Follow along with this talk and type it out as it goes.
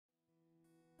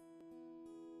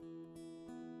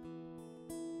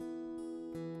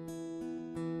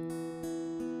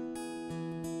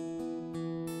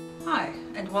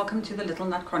welcome to the Little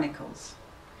Nut Chronicles.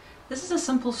 This is a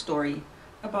simple story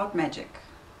about magic.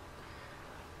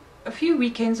 A few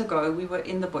weekends ago we were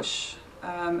in the bush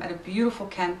at a beautiful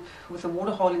camp with a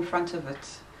waterhole in front of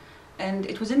it, and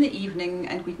it was in the evening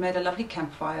and we'd made a lovely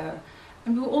campfire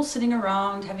and we were all sitting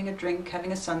around having a drink,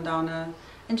 having a sundowner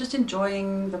and just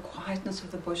enjoying the quietness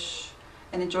of the bush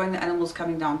and enjoying the animals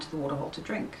coming down to the waterhole to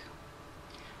drink.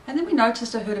 And then we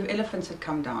noticed a herd of elephants had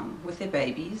come down with their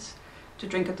babies to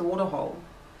drink at the waterhole.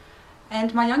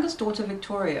 And my youngest daughter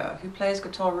Victoria, who plays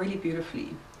guitar really beautifully,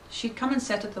 she'd come and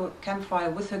sat at the campfire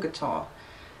with her guitar,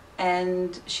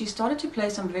 and she started to play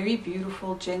some very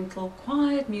beautiful, gentle,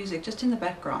 quiet music just in the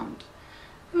background.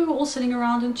 We were all sitting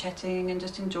around and chatting and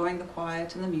just enjoying the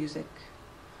quiet and the music.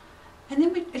 And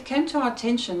then it came to our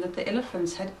attention that the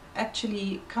elephants had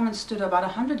actually come and stood about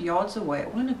 100 yards away,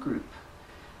 all in a group.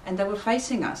 And they were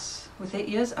facing us with their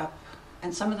ears up,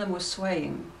 and some of them were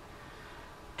swaying.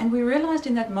 And we realized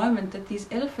in that moment that these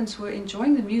elephants were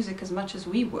enjoying the music as much as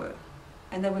we were.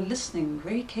 And they were listening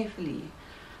very carefully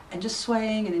and just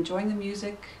swaying and enjoying the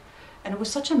music. And it was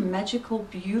such a magical,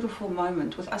 beautiful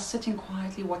moment with us sitting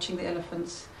quietly watching the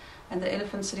elephants and the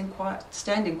elephants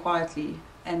standing quietly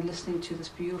and listening to this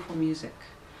beautiful music.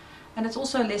 And it's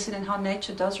also a lesson in how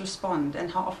nature does respond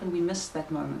and how often we miss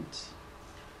that moment.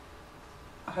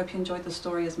 I hope you enjoyed the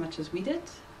story as much as we did.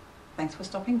 Thanks for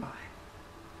stopping by.